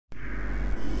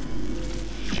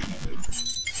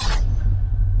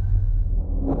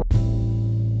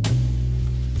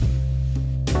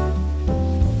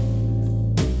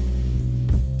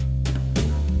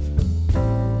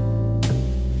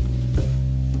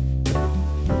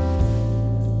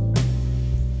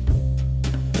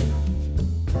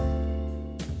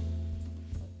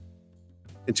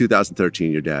In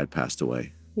 2013, your dad passed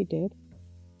away. He did.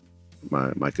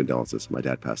 My condolences. My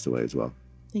dad passed away as well.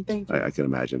 Thank you. I can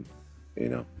imagine,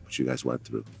 what you guys went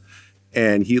through.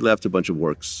 And he left a bunch of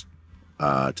works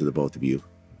to the both of you.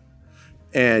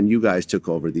 And you guys took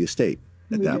over the estate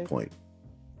at that point.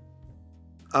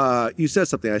 You said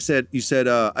something. You said,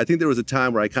 I think there was a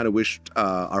time where I kind of wished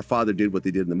our father did what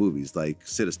they did in the movies, like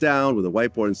sit us down with a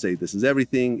whiteboard and say, this is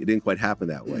everything. It didn't quite happen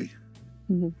that way.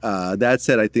 That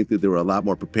said, I think that they were a lot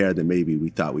more prepared than maybe we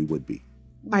thought we would be.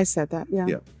 I said that,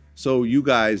 yeah. So you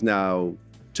guys now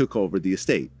took over the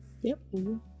estate. Yep.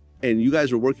 And you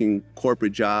guys were working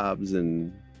corporate jobs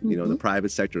and, the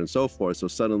private sector and so forth. So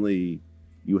suddenly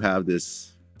you have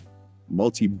this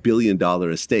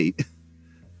multi-billion-dollar estate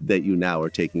that you now are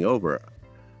taking over.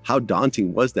 How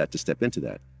daunting was that to step into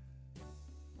that?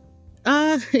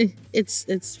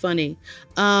 It's funny.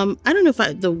 I don't know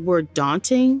if the word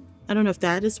daunting, I don't know if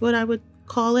that is what I would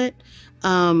call it.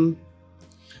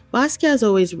 Basquiat's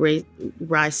always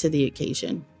rise to the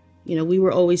occasion. We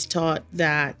were always taught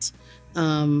that,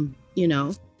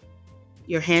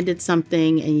 you're handed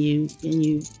something and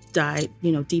you dive,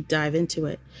 deep dive into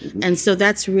it. And so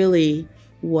that's really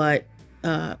what,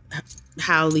 how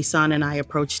Lisane and I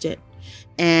approached it.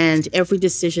 And every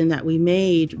decision that we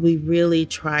made, we really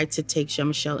tried to take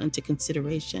Jean-Michel into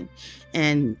consideration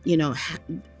and,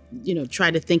 try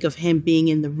to think of him being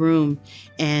in the room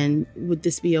and would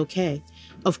this be okay?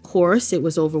 Of course, it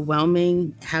was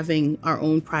overwhelming having our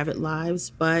own private lives,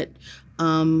 but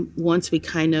once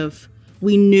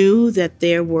we knew that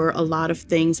there were a lot of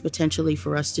things potentially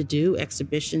for us to do,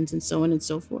 exhibitions and so on and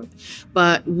so forth.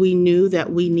 But we knew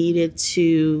that we needed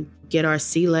to get our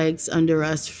sea legs under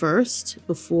us first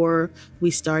before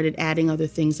we started adding other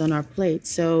things on our plate.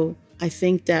 So I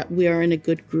think that we are in a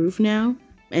good groove now.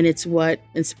 And it's what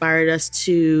inspired us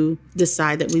to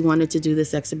decide that we wanted to do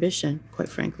this exhibition, quite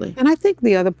frankly. And I think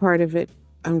the other part of it,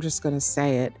 I'm just going to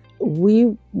say it,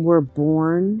 we were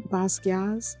born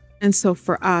Basquiats. And so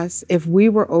for us, if we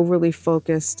were overly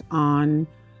focused on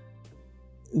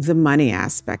the money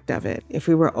aspect of it, if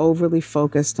we were overly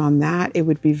focused on that, it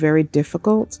would be very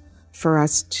difficult for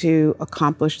us to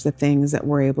accomplish the things that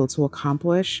we're able to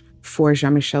accomplish for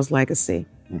Jean-Michel's legacy.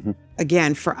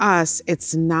 Again, for us,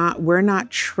 we're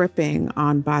not tripping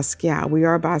on Basquiat. We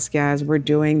are Basquiats. We're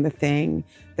doing the thing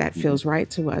that feels right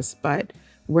to us, but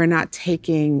we're not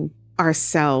taking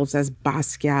ourselves as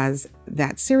Basquiats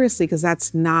that seriously because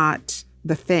that's not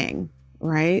the thing,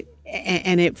 right?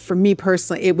 And for me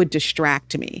personally, it would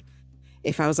distract me.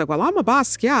 If I was like, well, I'm a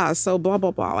Basquiat, so blah,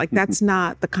 blah, blah. Like, that's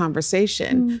not the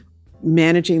conversation.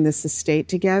 Managing this estate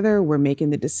together, we're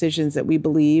making the decisions that we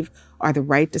believe are the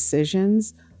right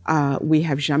decisions. We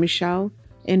have Jean-Michel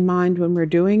in mind when we're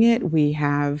doing it. We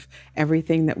have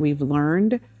everything that we've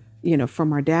learned,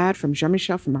 from our dad, from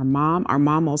Jean-Michel, from our mom. Our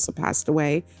mom also passed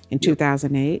away in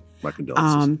 2008. My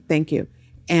condolences. Thank you.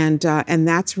 And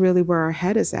that's really where our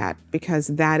head is at, because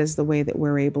that is the way that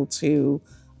we're able to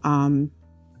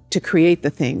create the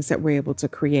things that we're able to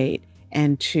create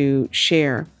and to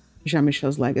share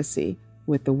Jean-Michel's legacy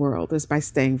with the world, is by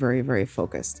staying very, very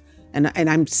focused. And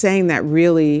I'm saying that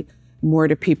really more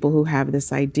to people who have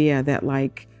this idea that,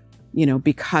 like,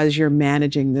 because you're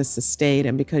managing this estate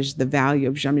and because the value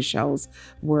of Jean-Michel's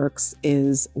works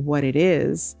is what it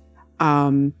is,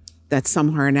 that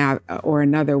somehow or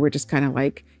another, we're just kind of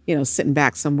like, sitting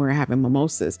back somewhere having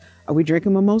mimosas. Are we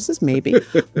drinking mimosas? Maybe.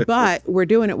 But we're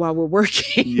doing it while we're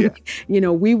working.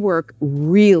 We work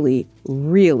really,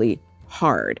 really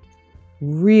hard.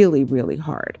 Really, really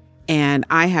hard. And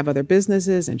I have other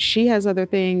businesses and she has other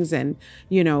things. And,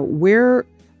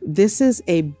 this is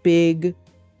a big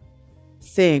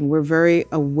thing we're very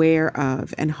aware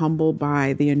of and humbled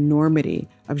by the enormity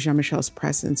of Jean-Michel's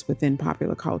presence within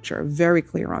popular culture. Very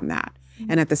clear on that.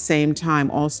 And at the same time,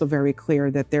 also very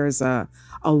clear that there's a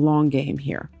long game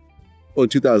here. Well, in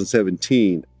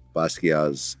 2017,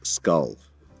 Basquiat's skull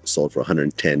sold for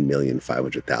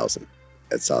 $110,500,000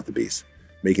 at Sotheby's,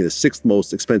 making the 6th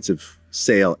most expensive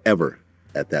sale ever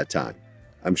at that time.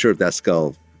 I'm sure if that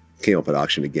skull came up at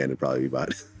auction again, it'd probably be about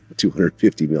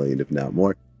 $250 million, if not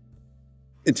more.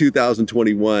 In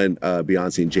 2021,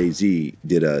 Beyonce and Jay-Z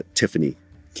did a Tiffany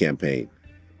campaign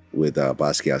with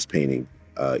Basquiat's painting,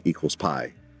 Equals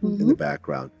Pi, in the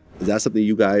background. Is that something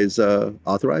you guys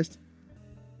authorized?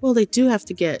 Well, they do have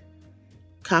to get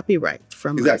copyright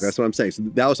from us. Exactly, that's what I'm saying. So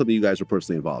that was something you guys were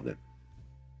personally involved in.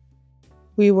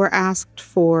 We were asked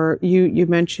for, you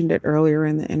mentioned it earlier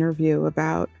in the interview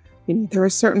about, there are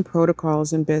certain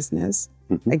protocols in business.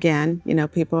 Again,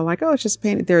 people are like, oh, it's just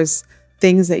painting. There's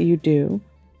things that you do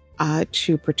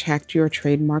to protect your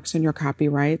trademarks and your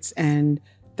copyrights. And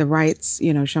the rights,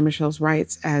 Jean-Michel's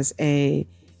rights as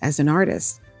an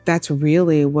artist. That's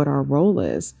really what our role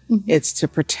is. Mm-hmm. It's to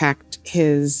protect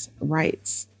his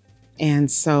rights. And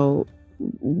so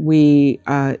we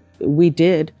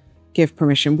did give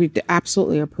permission. We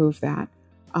absolutely approved that.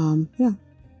 Yeah.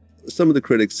 Some of the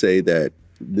critics say that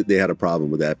they had a problem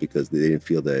with that because they didn't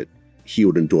feel that he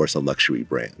would endorse a luxury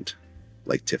brand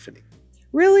like Tiffany.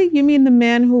 Really? You mean the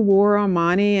man who wore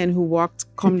Armani and who walked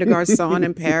Comme des Garçons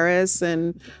in Paris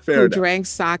and who drank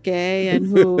sake and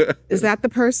who... Is that the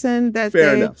person that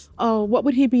Fair enough. Oh, what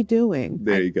would he be doing?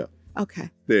 There you go. Okay.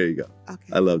 There you go.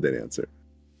 Okay. I love that answer.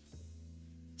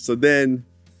 So then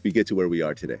we get to where we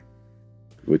are today,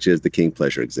 which is the King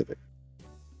Pleasure exhibit.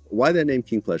 Why that name,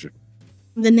 King Pleasure?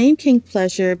 The name King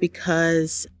Pleasure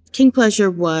because King Pleasure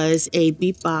was a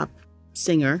bebop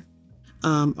singer,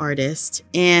 artist,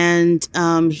 and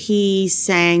he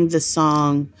sang the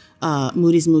song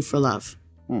Moody's Mood for Love.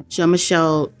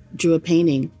 Jean-Michel drew a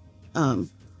painting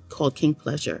called King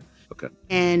Pleasure. Okay.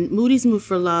 And Moody's Mood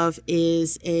for Love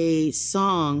is a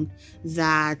song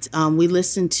that we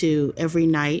listened to every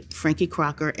night. Frankie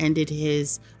Crocker ended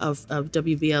his, of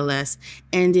WBLS,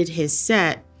 ended his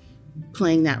set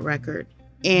playing that record.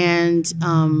 And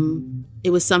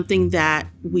it was something that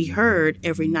we heard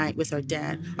every night with our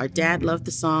dad. Our dad loved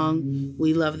the song.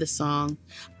 We loved the song.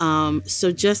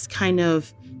 So just kind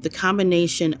of the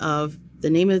combination of the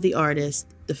name of the artist,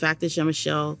 the fact that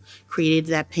Jean-Michel created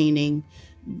that painting,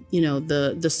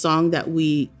 the song that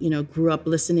we, grew up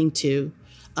listening to,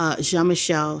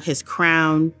 Jean-Michel, his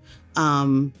crown,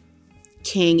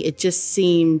 King, it just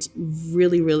seemed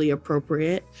really, really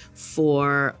appropriate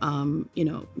for,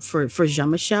 for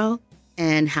Jean-Michel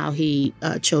and how he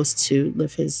chose to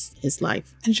live his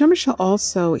life. And Jean-Michel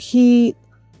also, he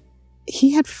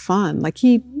had fun. Like,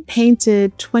 he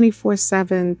painted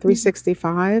 24/7,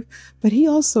 365, but he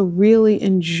also really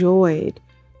enjoyed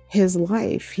his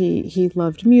life. He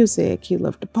loved music. He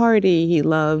loved to party. He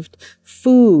loved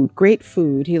food, great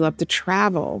food. He loved to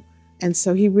travel. And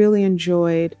so he really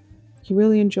enjoyed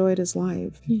his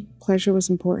life. Pleasure was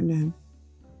important to him.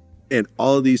 And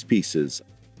all of these pieces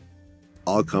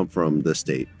all come from the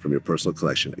estate, from your personal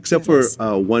collection, except for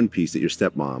one piece that your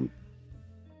stepmom,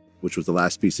 which was the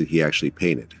last piece that he actually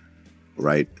painted,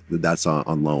 right? That's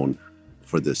on loan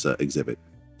for this exhibit.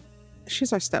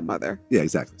 She's our stepmother. Yeah,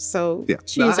 exactly. So yeah,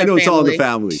 I know it's all in the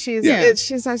family. She's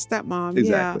our stepmom.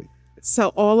 Exactly. Yeah. So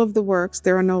all of the works,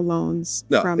 there are no loans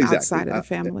from outside of the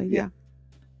family. Yeah.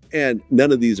 And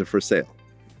none of these are for sale.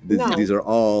 No. These are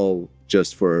all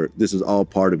this is all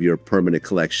part of your permanent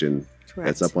collection. Correct.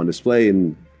 That's up on display.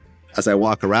 And as I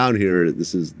walk around here,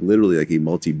 this is literally like a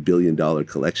multi-billion-dollar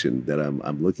collection that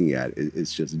I'm looking at.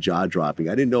 It's just jaw-dropping.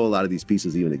 I didn't know a lot of these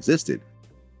pieces even existed.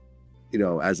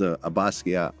 As a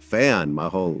Basquiat fan, my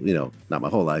whole, not my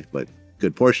whole life, but a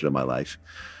good portion of my life,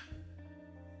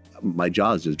 my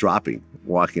jaw is just dropping,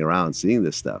 walking around, seeing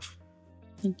this stuff.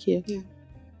 Thank you. Yeah.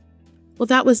 Well,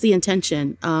 that was the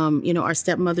intention. Our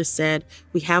stepmother said,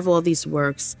 we have all these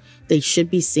works, they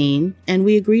should be seen. And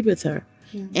we agreed with her.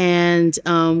 Yeah. And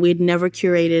we'd never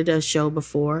curated a show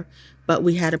before, but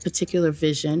we had a particular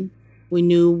vision. We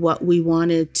knew what we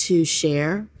wanted to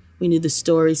share. We knew the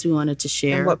stories we wanted to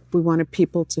share. And what we wanted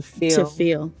people to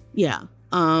feel. Yeah.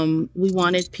 We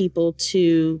wanted people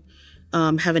to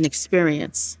have an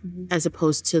experience as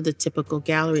opposed to the typical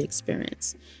gallery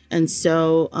experience. And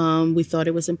so we thought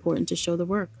it was important to show the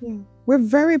work. Yeah. We're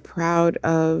very proud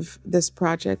of this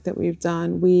project that we've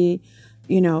done. We,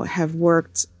 have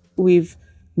worked, we've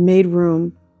made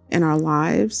room in our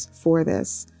lives for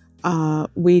this.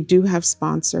 We do have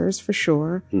sponsors for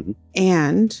sure. Mm-hmm.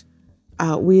 And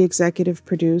we executive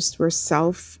produced, we're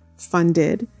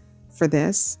self-funded for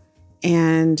this.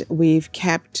 And we've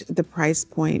kept the price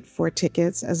point for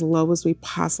tickets as low as we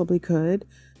possibly could.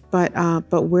 But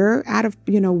we're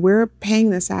we're paying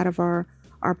this out of our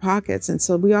pockets. And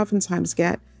so we oftentimes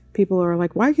get people who are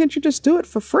like, why can't you just do it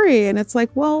for free? And it's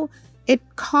like, well, it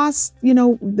costs,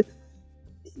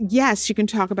 yes, you can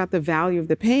talk about the value of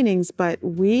the paintings, but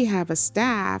we have a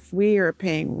staff. We are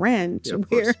paying rent. Yeah,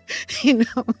 we're,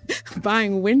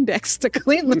 buying Windex to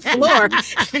clean the floor.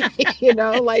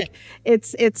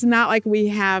 It's not like we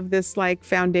have this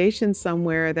foundation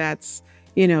somewhere that's,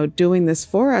 doing this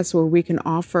for us where we can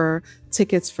offer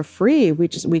tickets for free.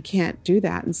 We can't do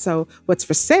that. And so what's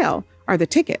for sale are the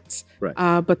tickets. Right.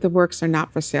 But the works are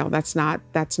not for sale. That's not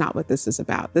what this is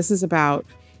about. This is about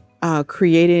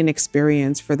creating an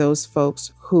experience for those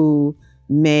folks who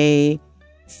may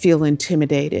feel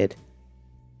intimidated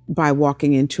by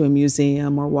walking into a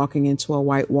museum or walking into a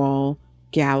white wall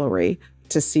gallery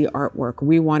to see artwork.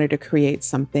 We wanted to create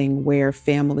something where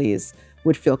families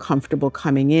would feel comfortable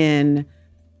coming in,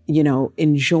 you know,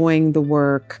 enjoying the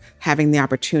work, having the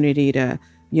opportunity to,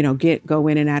 you know, go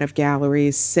in and out of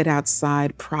galleries, sit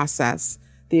outside, process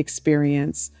the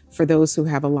experience. For those who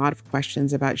have a lot of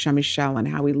questions about Jean-Michel and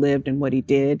how he lived and what he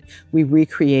did, we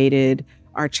recreated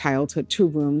our childhood, 2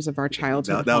 rooms of our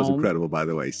childhood That was home. incredible, by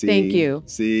the way. Thank you.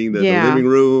 Seeing the living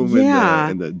room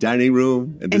and the dining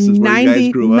room. And this is where you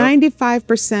guys grew up.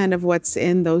 95% of what's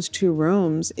in those 2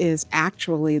 rooms is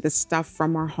actually the stuff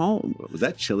from our home. Was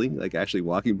that chilling? Like actually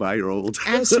walking by your old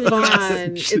It's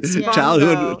fun. It's fun,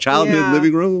 childhood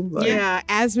living room? Like, yeah.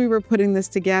 As we were putting this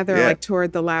together, like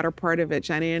toward the latter part of it,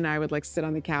 Jeanine and I would like sit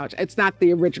on the couch. It's not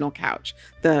the original couch.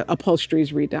 The upholstery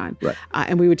is redone. Right.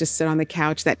 And we would just sit on the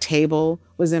couch. That table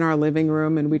was in our living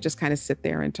room, and we just kind of sit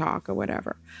there and talk or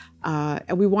whatever.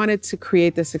 And we wanted to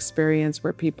create this experience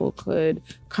where people could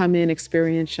come in,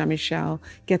 experience Jean-Michel,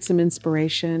 get some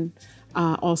inspiration,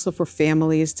 also for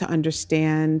families to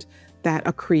understand that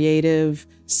a creative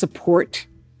support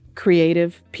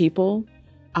creative people.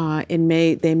 They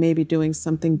may be doing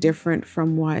something different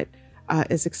from what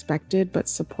is expected, but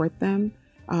support them.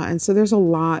 And so there's a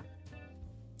lot.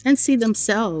 And see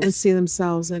themselves.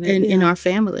 in it. In our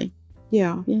family.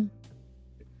 Yeah. Yeah.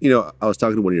 You know, I was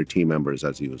talking to one of your team members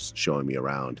as he was showing me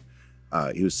around.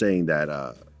 He was saying that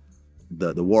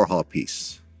the Warhol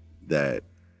piece that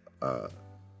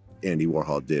Andy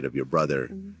Warhol did of your brother,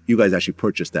 you guys actually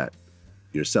purchased that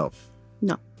yourself.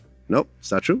 No. Nope,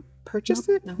 it's not true? Purchased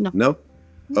it? No. No?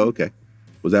 Oh, okay.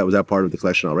 Was that part of the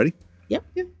collection already? Yep.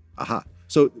 Yeah. Aha.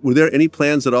 So were there any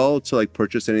plans at all to like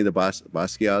purchase any of the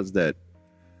Basquiats that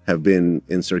have been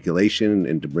in circulation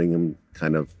and to bring them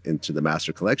kind of into the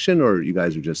master collection, or you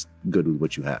guys are just good with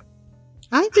what you have?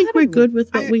 I think we're good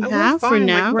with what we have for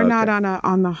now. Like, we're not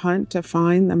on the hunt to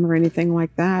find them or anything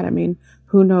like that. I mean,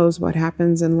 who knows what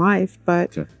happens in life,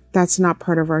 but that's not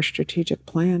part of our strategic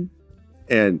plan.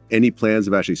 And any plans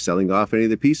of actually selling off any of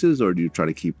the pieces, or do you try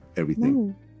to keep everything?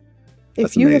 No.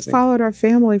 If you have followed our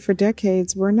family for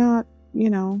decades, we're not,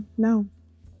 no.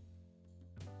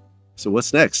 So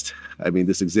what's next? I mean,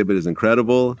 this exhibit is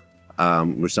incredible.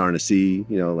 We're starting to see,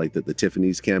 like the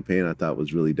Tiffany's campaign I thought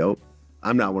was really dope.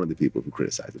 I'm not one of the people who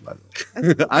criticize it, by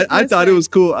the way. I thought it was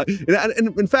cool.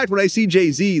 And in fact, when I see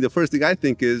Jay-Z, the first thing I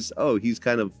think is, oh, he's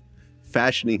kind of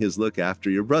fashioning his look after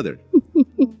your brother.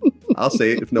 I'll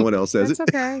say it if no one else says it.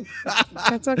 Okay.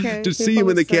 That's okay. To see him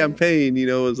in the campaign,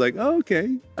 it was like, oh,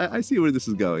 okay, I see where this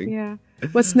is going. Yeah.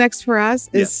 What's next for us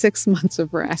is 6 months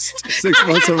of rest. 6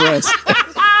 months of rest.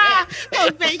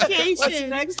 Vacation. What's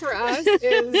next for us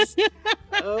is,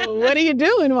 what are you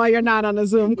doing while you're not on a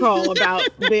Zoom call about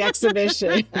the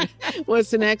exhibition?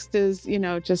 What's next is,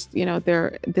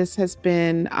 this has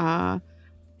been an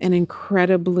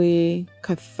incredibly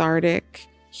cathartic,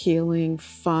 healing,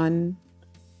 fun,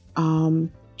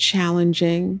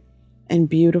 challenging, and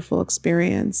beautiful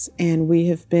experience. And we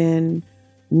have been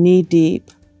knee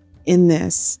deep in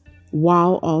this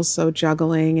while also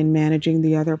juggling and managing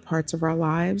the other parts of our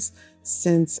lives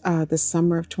since the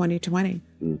summer of 2020.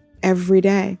 Every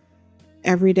day.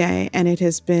 And it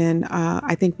has been,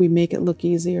 I think we make it look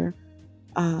easier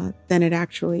than it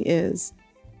actually is.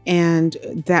 And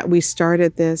that we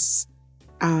started this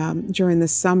during the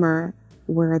summer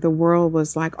where the world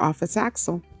was like off its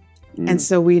axle. And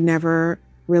so we never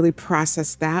really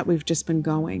processed that. We've just been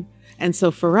going. And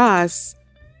so for us,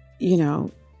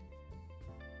 January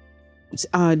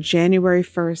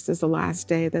 1st is the last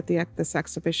day that this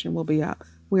exhibition will be up.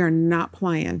 We are not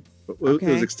playing. Okay?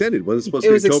 It was extended. Wasn't it supposed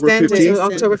to be October 15th? It was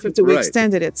October 15th. We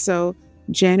extended it. So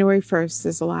January 1st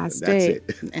is the last day.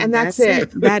 And that's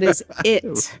it. That is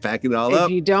it. Packing it all up.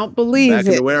 If you don't believe back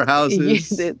in the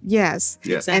warehouses. Yes.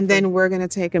 Exactly. And then we're going to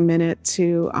take a minute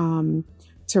to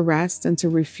rest and to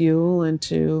refuel and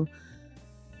to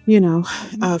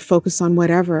focus on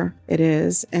whatever it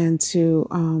is, and to,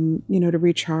 to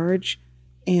recharge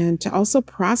and to also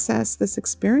process this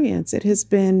experience. It has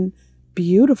been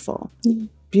beautiful,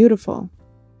 beautiful.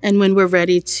 And when we're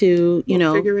ready to,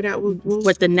 figure it out,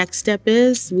 what the next step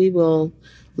is, we will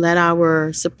let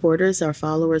our supporters, our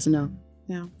followers know.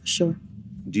 Yeah, for sure.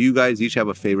 Do you guys each have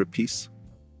a favorite piece?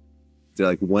 Is there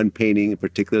like one painting in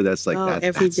particular that's like that?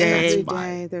 Every day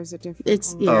there's a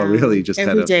different one. Oh, really? Just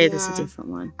every day there's a different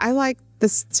one. I like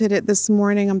this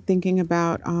morning. I'm thinking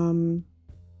about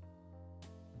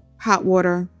hot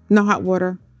water,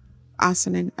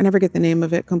 asaning. I never get the name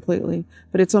of it completely,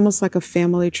 but it's almost like a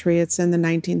family tree. It's in the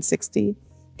 1960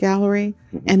 gallery,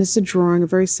 and it's a drawing, a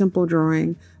very simple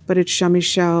drawing, but it's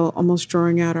Jean-Michel almost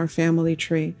drawing out our family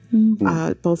tree,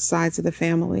 both sides of the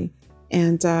family,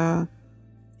 and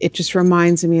it just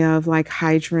reminds me of like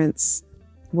hydrants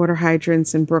water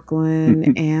hydrants in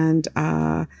Brooklyn, and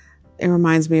it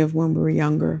reminds me of when we were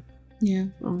younger. Yeah.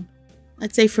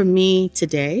 I'd say for me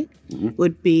today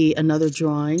would be another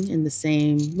drawing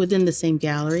within the same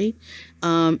gallery.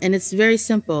 And it's very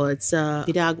simple. It's a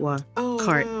piragua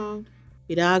cart. Wow.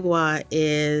 Piragua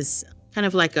is kind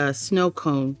of like a snow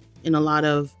cone in a lot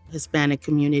of Hispanic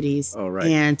communities. Oh, right.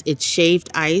 And it's shaved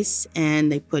ice,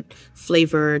 and they put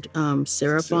flavored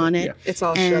syrup on it. Yeah. It's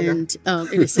all sugar. And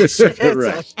it is sugar.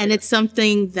 Right. And it's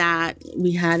something that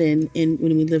we had in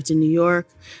when we lived in New York,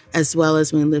 as well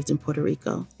as when we lived in Puerto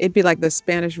Rico. It'd be like the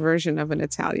Spanish version of an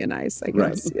Italian ice, I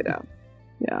guess, Right. you know.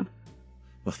 Yeah.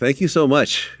 Well, thank you so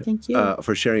much Thank you.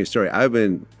 for sharing your story. I've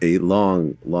been a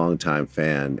long time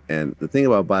fan. And the thing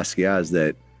about Basquiat is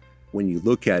that when you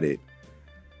look at it,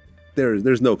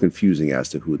 there's no confusing as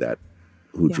to who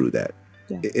drew that.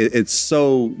 Yeah. It's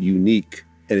so unique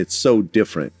and it's so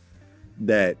different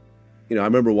that, you know, I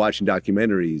remember watching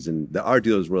documentaries and the art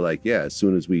dealers were like, yeah, as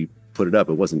soon as we put it up,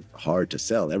 it wasn't hard to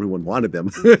sell. Everyone wanted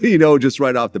them, you know, just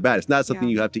right off the bat. It's not something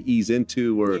you have to ease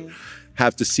into or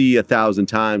have to see 1,000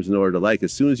 times in order to like.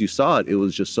 As soon as you saw it, it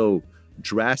was just so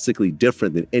drastically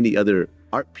different than any other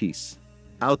art piece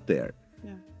out there.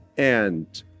 Yeah.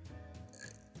 And,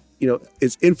 you know,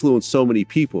 it's influenced so many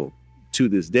people to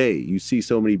this day. You see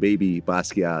so many baby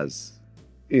Basquiats,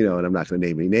 you know, and I'm not going to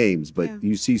name any names, but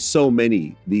you see so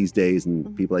many these days,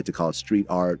 and people like to call it street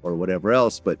art or whatever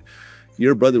else. But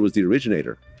your brother was the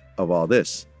originator of all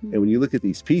this. And when you look at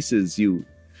these pieces,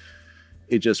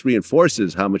 it just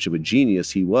reinforces how much of a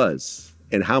genius he was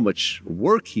and how much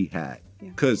work he had.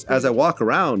 Because as I walk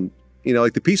around, you know,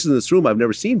 like the pieces in this room I've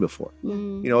never seen before.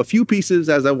 You know, a few pieces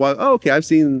as I walk, oh, okay, I've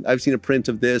seen a print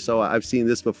of this. Oh, I've seen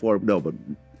this before. No, but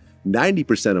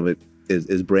 90% of it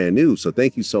is brand new. So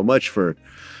thank you so much for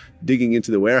digging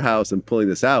into the warehouse and pulling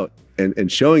this out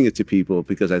and showing it to people,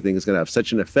 because I think it's going to have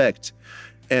such an effect.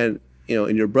 And, you know,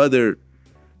 and your brother,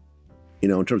 you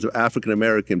know, in terms of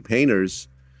African-American painters,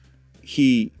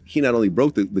 he not only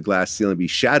broke the glass ceiling, but he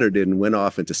shattered it and went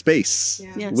off into space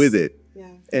with it.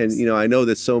 And, you know, I know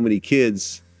that so many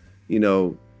kids, you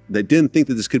know, that didn't think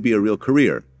that this could be a real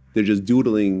career. They're just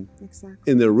doodling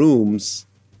in their rooms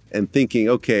and thinking,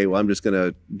 okay, well, I'm just going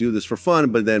to do this for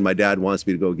fun. But then my dad wants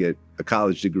me to go get a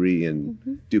college degree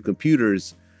and do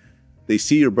computers. They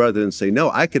see your brother and say,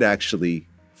 no, I could actually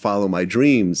follow my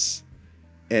dreams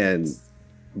and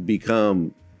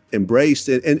become embraced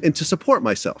and to support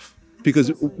myself.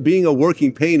 Because being a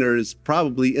working painter is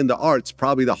probably in the arts,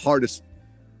 probably the hardest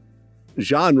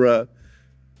genre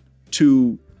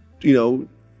to, you know,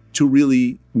 to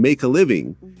really make a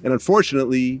living. And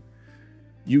unfortunately,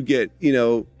 you get, you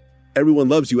know, everyone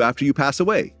loves you after you pass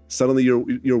away. Suddenly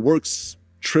your work's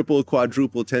triple,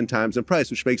 quadruple, 10 times in price,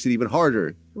 which makes it even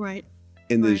harder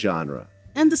in this genre.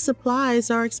 And the supplies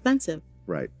are expensive.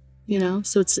 Right. You know,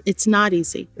 so it's not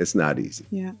easy. It's not easy.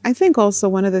 Yeah. I think also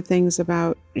one of the things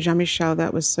about Jean-Michel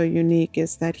that was so unique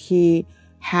is that he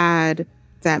had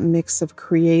that mix of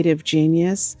creative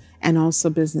genius and also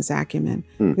business acumen,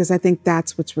 because I think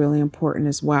that's what's really important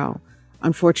as well.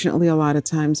 Unfortunately, a lot of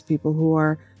times people who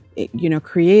are, you know,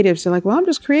 creatives are like, well, I'm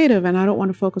just creative and I don't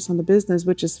want to focus on the business,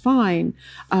 which is fine.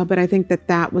 But I think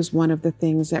that was one of the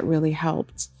things that really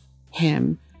helped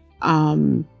him,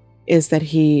 is that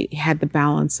he had the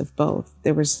balance of both.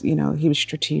 There was, you know, he was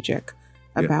strategic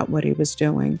about what he was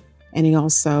doing. And he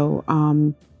also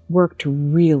worked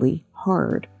really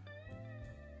hard,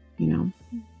 you know.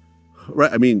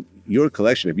 Right. I mean, your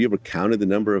collection, have you ever counted the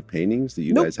number of paintings that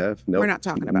you guys have? No, we're not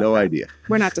talking about no that. idea.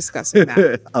 We're not discussing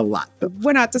that. A lot.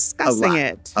 We're not discussing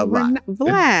it. A lot.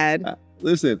 Vlad.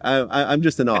 Listen, I'm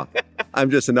just in awe. I'm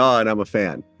just in awe and I'm a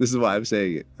fan. This is why I'm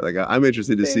saying it. Like, I'm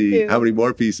interested to see how many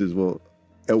more pieces will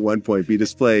at one point be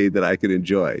displayed that I could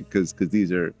enjoy, because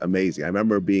these are amazing. I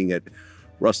remember being at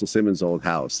Russell Simmons' old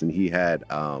house, and he had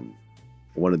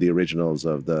one of the originals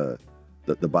of the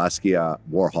Basquiat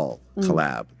Warhol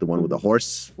collab, the one with the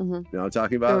horse. You know what I'm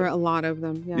talking about? There were a lot of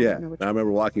them. Yeah. I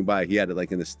remember walking by. He had it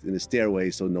like in the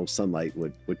stairway, so no sunlight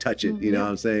would touch it. You know what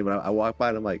I'm saying? But I walked by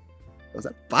and I'm like, was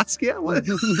that Basquiat? What?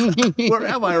 Where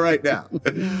am I right now?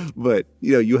 But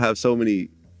you know, you have so many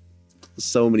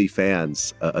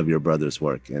fans of your brother's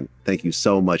work, and thank you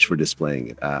so much for displaying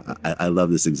it. I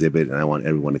love this exhibit, and I want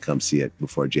everyone to come see it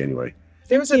before January.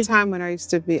 There was a time when I used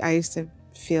to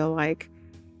feel like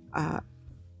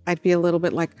I'd be a little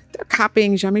bit like, they're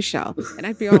copying Jean-Michel, and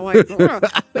I'd be all like, ugh.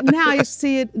 But now I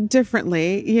see it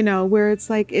differently, you know, where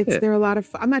it's like, there are a lot of,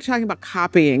 I'm not talking about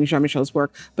copying Jean-Michel's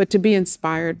work, but to be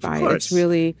inspired by it. It's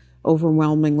really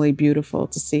overwhelmingly beautiful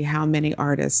to see how many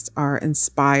artists are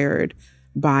inspired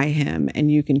by him,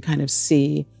 and you can kind of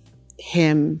see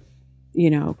him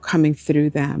coming through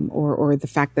them, or the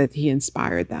fact that he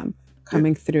inspired them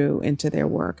coming through into their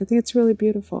work. I think it's really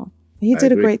beautiful. He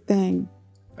did a great thing.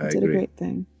 He did a great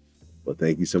thing. Well,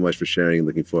 thank you so much for sharing.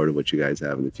 Looking forward to what you guys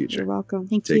have in the future. You're welcome.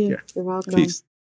 Thank you. Take care. You're welcome. Peace.